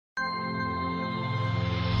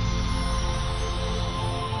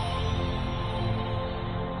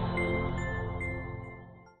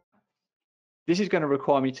this is going to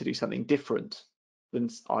require me to do something different than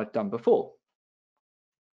I've done before.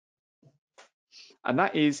 And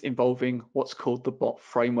that is involving what's called the bot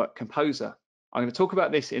framework composer. I'm going to talk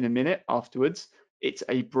about this in a minute afterwards. It's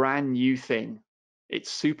a brand new thing. It's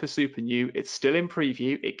super, super new. It's still in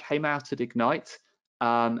preview. It came out at Ignite,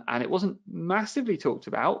 and it wasn't massively talked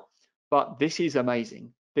about, but this is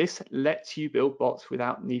amazing. This lets you build bots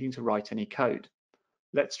without needing to write any code.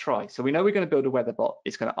 Let's try. So we know we're going to build a weather bot.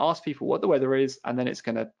 It's going to ask people what the weather is, and then it's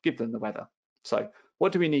going to give them the weather. So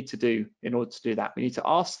what do we need to do in order to do that? We need to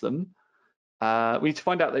ask them. We need to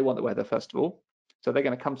find out they want the weather, first of all. So they're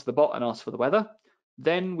going to come to the bot and ask for the weather.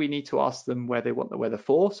 Then we need to ask them where they want the weather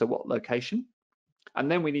for, so what location.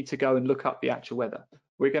 And then we need to go and look up the actual weather.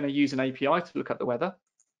 We're going to use an API to look up the weather.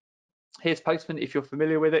 Here's Postman. If you're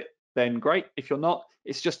familiar with it, then great. If you're not,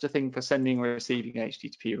 it's just a thing for sending and receiving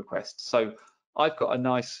HTTP requests. So I've got a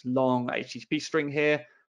nice long HTTP string here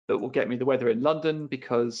that will get me the weather in London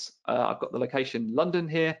because I've got the location London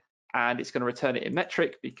here, and it's going to return it in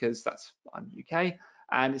metric because I'm UK,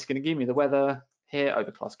 and it's going to give me the weather here,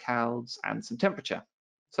 overcast clouds, and some temperature.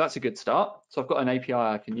 So that's a good start. So I've got an API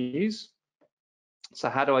I can use. So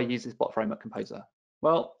how do I use this bot framework composer?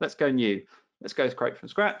 Well, let's go new. Let's go create from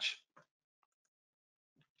scratch.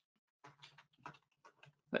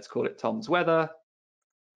 Let's call it Tom's weather.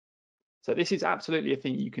 So this is absolutely a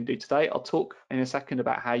thing you can do today. I'll talk in a second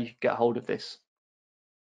about how you can get hold of this.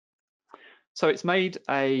 So it's made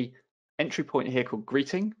a entry point here called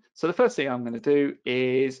greeting. So the first thing I'm going to do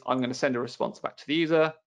is I'm going to send a response back to the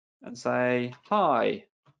user and say, hi,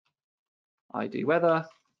 I do weather.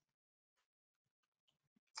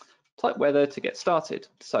 Type weather to get started.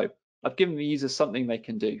 So I've given the user something they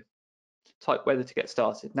can do. Type weather to get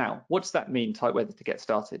started. Now, what does that mean, type weather to get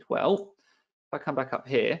started? Well, if I come back up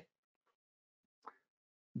here,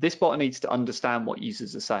 this bot needs to understand what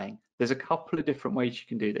users are saying. There's a couple of different ways you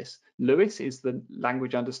can do this. Lewis is the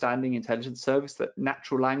language understanding intelligence service, that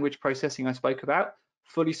natural language processing I spoke about,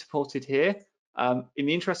 fully supported here. In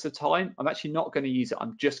the interest of time, I'm actually not going to use it.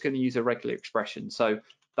 I'm just going to use a regular expression. So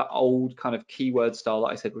that old kind of keyword style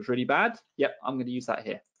that I said was really bad. Yep, I'm going to use that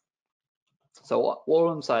here. So what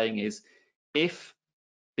I'm saying is, if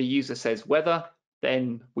the user says weather,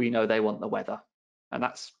 then we know they want the weather. And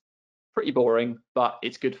that's pretty boring, but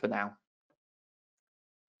it's good for now.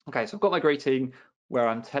 Okay, so I've got my greeting where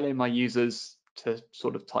I'm telling my users to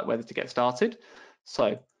sort of type weather to get started.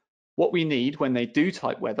 So what we need when they do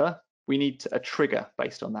type weather, we need a trigger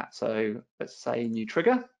based on that. So let's say new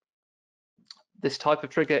trigger. This type of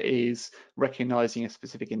trigger is recognizing a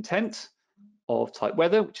specific intent of type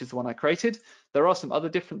weather, which is the one I created. There are some other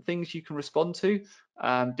different things you can respond to,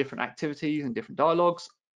 different activities and different dialogues.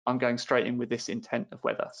 I'm going straight in with this intent of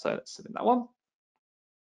weather. So let's submit that one.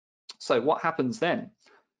 So what happens then?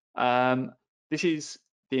 This is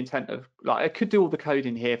the intent of, like, I could do all the code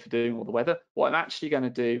in here for doing all the weather. What I'm actually going to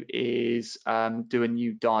do is do a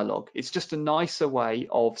new dialogue. It's just a nicer way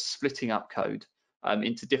of splitting up code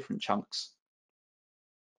into different chunks.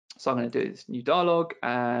 So I'm going to do this new dialogue,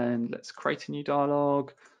 and let's create a new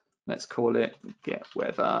dialogue. Let's call it get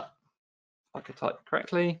weather, if I could type it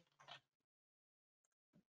correctly.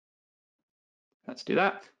 Let's do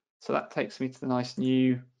that. So that takes me to the nice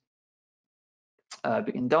new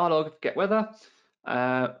begin dialogue of get weather.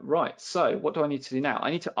 Right, so what do I need to do now?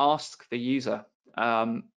 I need to ask the user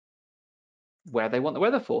where they want the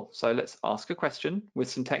weather for. So let's ask a question with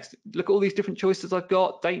some text. Look at all these different choices I've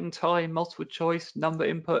got: date and time, multiple choice, number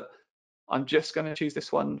input. I'm just going to choose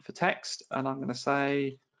this one for text, and I'm going to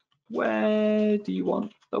say, where do you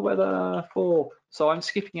want the weather for? So I'm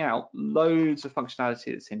skipping out loads of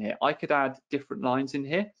functionality that's in here. I could add different lines in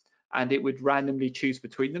here, and it would randomly choose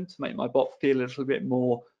between them to make my bot feel a little bit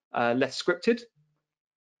more less scripted.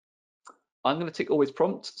 I'm going to tick always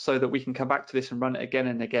prompt so that we can come back to this and run it again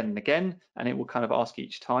and again and again, and it will kind of ask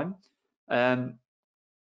each time. Let's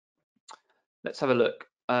have a look.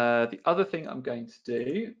 The other thing I'm going to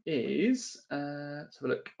do is, let's have a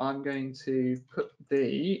look. I'm going to put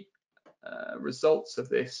the results of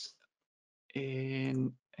this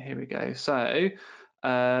in, here we go. So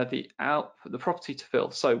the property to fill.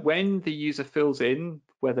 So when the user fills in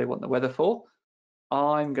where they want the weather for,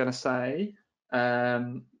 I'm going to say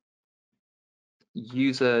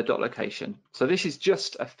user.location. So this is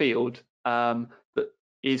just a field that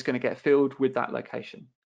is going to get filled with that location.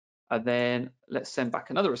 And then let's send back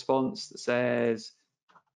another response that says,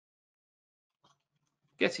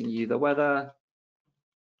 getting you the weather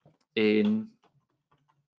in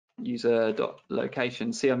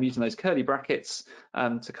user.location. See, I'm using those curly brackets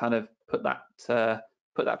to kind of put that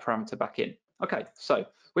parameter back in. Okay, so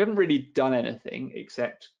we haven't really done anything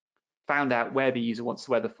except found out where the user wants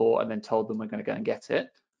the weather for and then told them we're going to go and get it.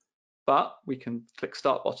 But we can click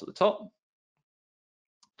Start Bot at the top,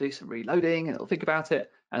 do some reloading, and it'll think about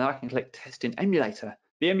it, and I can click Test in Emulator.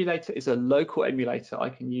 The emulator is a local emulator I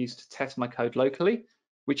can use to test my code locally,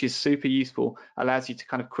 which is super useful, allows you to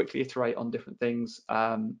kind of quickly iterate on different things,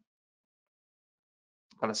 kind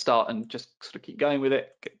of start and just sort of keep going with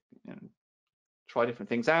it, try different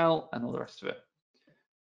things out and all the rest of it,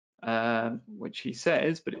 which he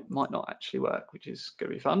says, but it might not actually work, which is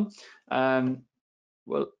going to be fun.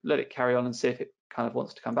 We'll let it carry on and see if it kind of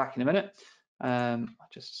wants to come back in a minute. I'll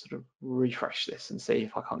just sort of refresh this and see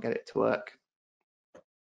if I can't get it to work.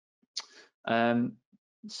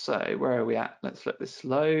 So where are we at? Let's let this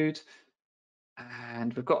load,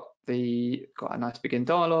 and we've got a nice begin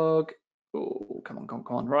dialogue. Oh, come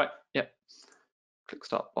on, right? Yep. Click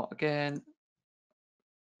Start Bot again.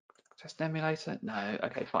 Test emulator. No.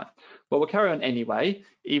 Okay, fine. Well, we'll carry on anyway,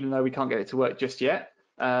 even though we can't get it to work just yet.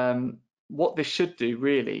 What this should do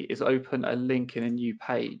really is open a link in a new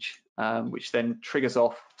page, which then triggers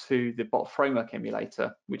off to the bot framework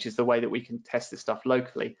emulator, which is the way that we can test this stuff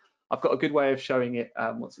locally. I've got a good way of showing it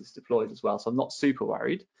once it's deployed as well, so I'm not super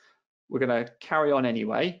worried. We're going to carry on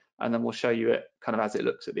anyway, and then we'll show you it kind of as it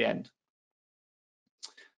looks at the end.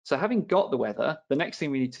 So having got the weather, the next thing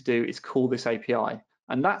we need to do is call this API,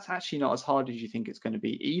 and that's actually not as hard as you think it's going to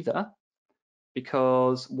be either,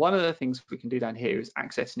 because one of the things we can do down here is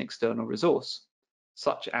access an external resource,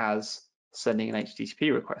 such as sending an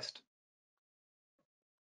HTTP request.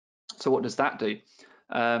 So what does that do?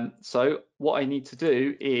 So what I need to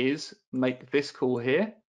do is make this call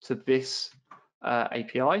here to this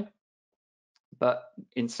API, but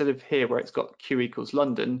instead of here where it's got Q equals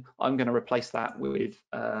London, I'm going to replace that with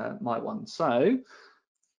my one. So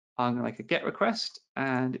I'm going to make a GET request,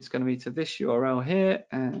 and it's going to be to this URL here,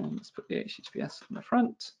 and let's put the HTTPS in the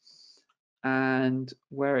front. And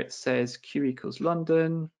where it says Q equals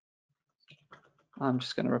London, I'm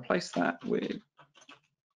just going to replace that with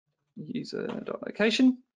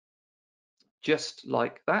user.location, just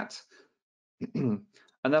like that. And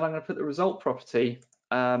then I'm going to put the result property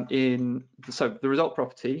in. So the result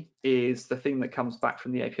property is the thing that comes back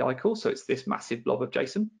from the API call. So it's this massive blob of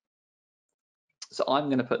JSON. So I'm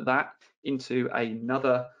going to put that into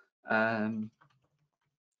another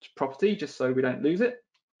property just so we don't lose it.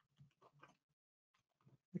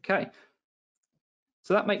 Okay.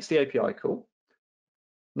 So that makes the API call.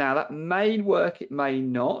 Now that may work, it may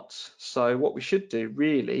not. So what we should do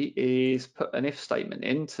really is put an if statement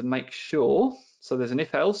in to make sure. So there's an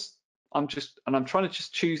if else. I'm trying to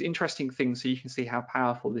just choose interesting things so you can see how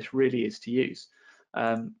powerful this really is to use.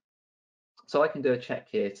 So I can do a check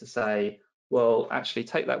here to say, well, actually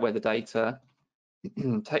take that weather data,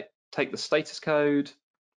 take the status code,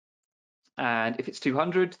 and if it's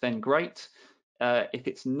 200, then great. If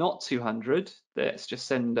it's not 200, let's just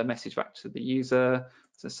send a message back to the user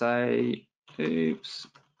to say, oops,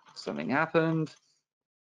 something happened.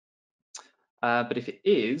 But if it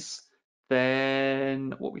is,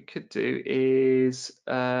 then what we could do is,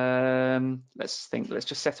 let's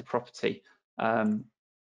just set a property. What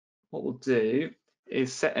we'll do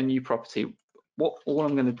is set a new property. All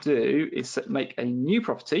I'm going to do is make a new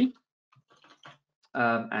property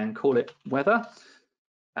and call it weather.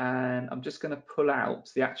 And I'm just going to pull out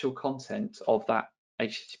the actual content of that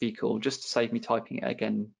HTTP call just to save me typing it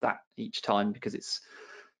again that each time, because it's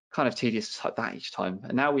kind of tedious to type that each time.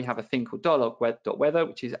 And now we have a thing called dialog.weather,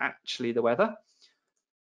 which is actually the weather,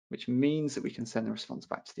 which means that we can send the response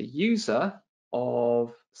back to the user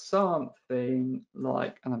of something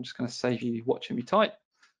like, and I'm just going to save you watching me type.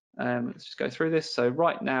 Let's just go through this. So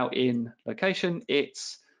right now in location,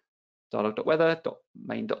 it's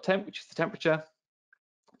dialog.weather.main.temp, which is the temperature,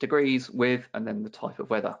 degrees, with, and then the type of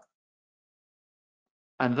weather.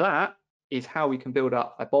 And that is how we can build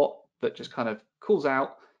up a bot that just kind of calls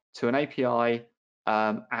out to an API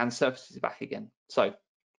and surfaces it back again. So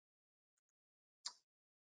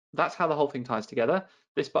that's how the whole thing ties together.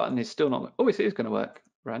 This button is still not, oh, it is going to work.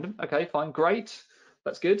 Random. Okay, fine, great.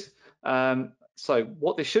 That's good. So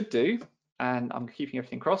what this should do, and I'm keeping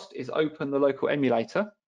everything crossed, is open the local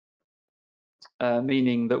emulator,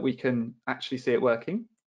 meaning that we can actually see it working.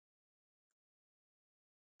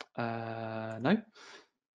 No.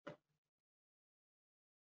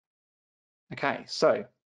 Okay, so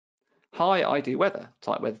hi, I do weather,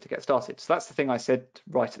 type weather to get started. So that's the thing I said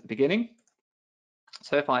right at the beginning.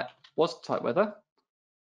 So if I was to type weather,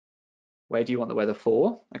 where do you want the weather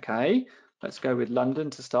for? Okay, let's go with London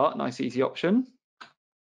to start, nice easy option.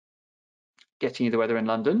 Getting you the weather in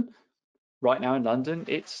London. Right now in London,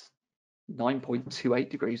 it's 9.28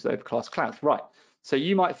 degrees with overcast clouds. Right, So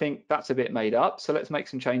you might think that's a bit made up. So let's make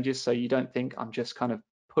some changes so you don't think I'm just kind of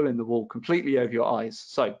pulling the wool completely over your eyes.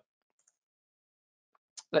 So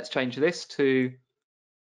let's change this to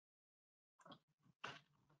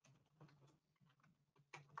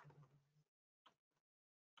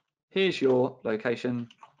here's your location,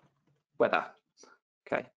 weather.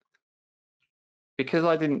 Okay. Because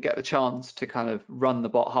I didn't get the chance to kind of run the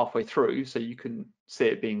bot halfway through so you can see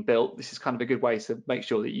it being built, this is kind of a good way to make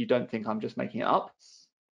sure that you don't think I'm just making it up.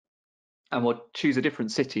 And we'll choose a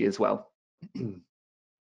different city as well.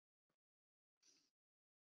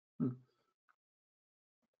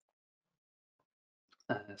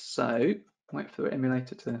 So wait for the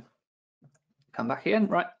emulator to come back again.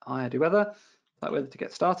 Right, I do weather, like weather to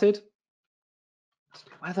get started. Let's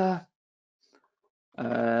do weather.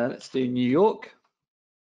 Let's do New York.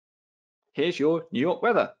 Here's your New York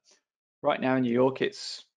weather. Right now in New York,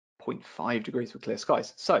 it's 0.5 degrees with clear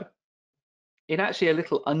skies. So in actually a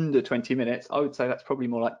little under 20 minutes, I would say that's probably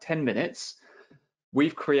more like 10 minutes,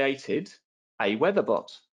 we've created a weather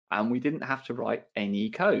bot and we didn't have to write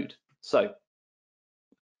any code. So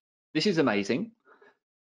this is amazing.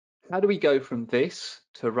 How do we go from this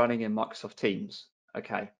to running in Microsoft Teams?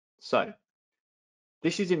 Okay, so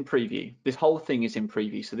this is in preview. This whole thing is in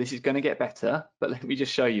preview, so this is going to get better, but let me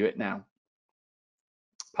just show you it now.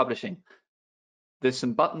 Publishing. There's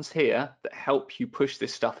some buttons here that help you push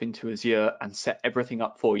this stuff into Azure and set everything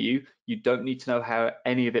up for you. You don't need to know how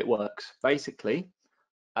any of it works. Basically,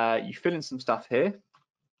 you fill in some stuff here,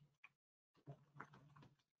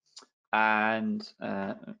 and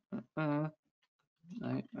there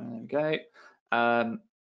we go,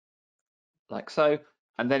 like so,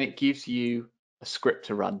 and then it gives you a script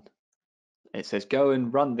to run. It says go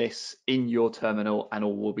and run this in your terminal and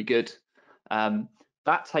all will be good.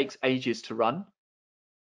 That takes ages to run.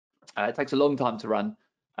 It takes a long time to run,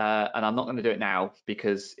 and I'm not going to do it now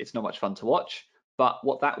because it's not much fun to watch. But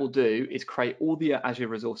what that will do is create all the Azure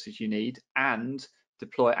resources you need and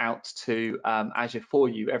deploy it out to Azure for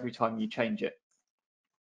you every time you change it.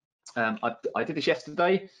 I did this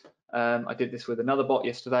yesterday. I did this with another bot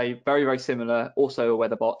yesterday, very, very similar, also a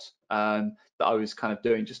weather bot that I was kind of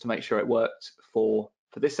doing just to make sure it worked for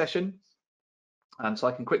this session. So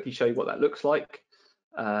I can quickly show you what that looks like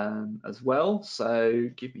as well. So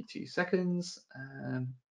give me 2 seconds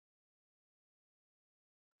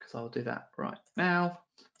because I'll do that right now.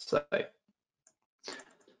 So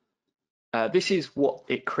this is what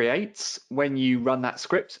it creates when you run that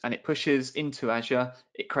script and it pushes into Azure.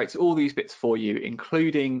 It creates all these bits for you,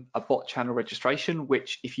 including a bot channel registration,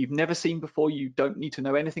 which if you've never seen before, you don't need to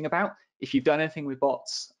know anything about. If you've done anything with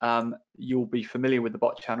bots, you'll be familiar with the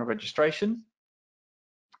bot channel registration.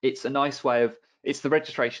 It's a nice way of, it's the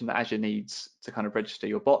registration that Azure needs to kind of register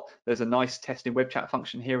your bot. There's a nice testing web chat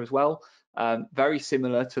function here as well. Very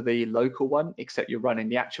similar to the local one, except you're running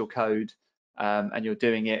the actual code and you're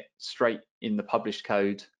doing it straight in the published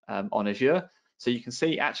code on Azure. So you can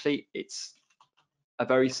see actually it's a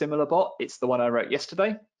very similar bot. It's the one I wrote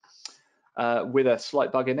yesterday with a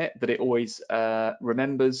slight bug in it that it always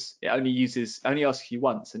remembers. It only asks you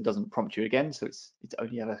once and doesn't prompt you again. So it's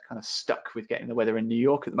only ever kind of stuck with getting the weather in New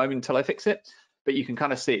York at the moment until I fix it. But you can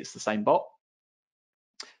kind of see it's the same bot.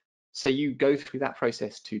 So you go through that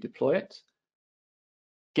process to deploy it.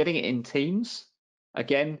 Getting it in Teams,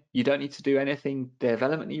 again, you don't need to do anything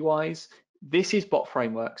development-y wise. This is bot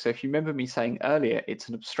framework. So if you remember me saying earlier, it's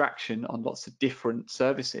an abstraction on lots of different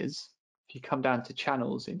services. If you come down to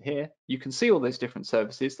channels in here, you can see all those different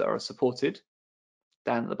services that are supported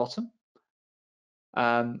down at the bottom.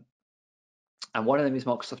 And one of them is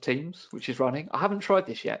Microsoft Teams, which is running. I haven't tried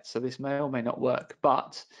this yet, so this may or may not work,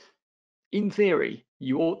 but in theory,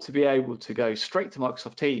 you ought to be able to go straight to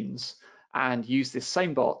Microsoft Teams and use this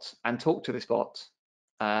same bot and talk to this bot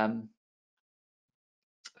for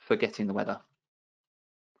getting the weather.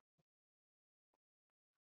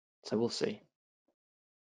 So we'll see.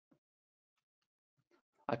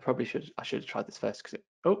 I should have tried this first because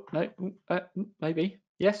oh no, maybe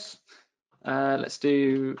yes. Let's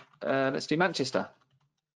do Manchester.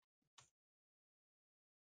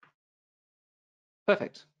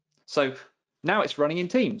 Perfect. So now it's running in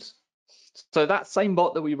Teams. So that same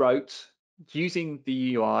bot that we wrote using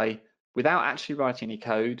the UI without actually writing any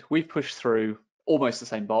code, we've pushed through almost the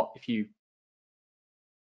same bot. If you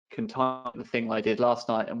can type the thing I did last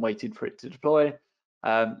night and waited for it to deploy,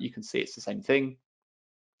 you can see it's the same thing.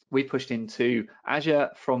 We pushed into Azure.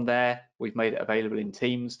 From there, we've made it available in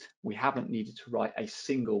Teams. We haven't needed to write a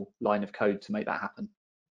single line of code to make that happen.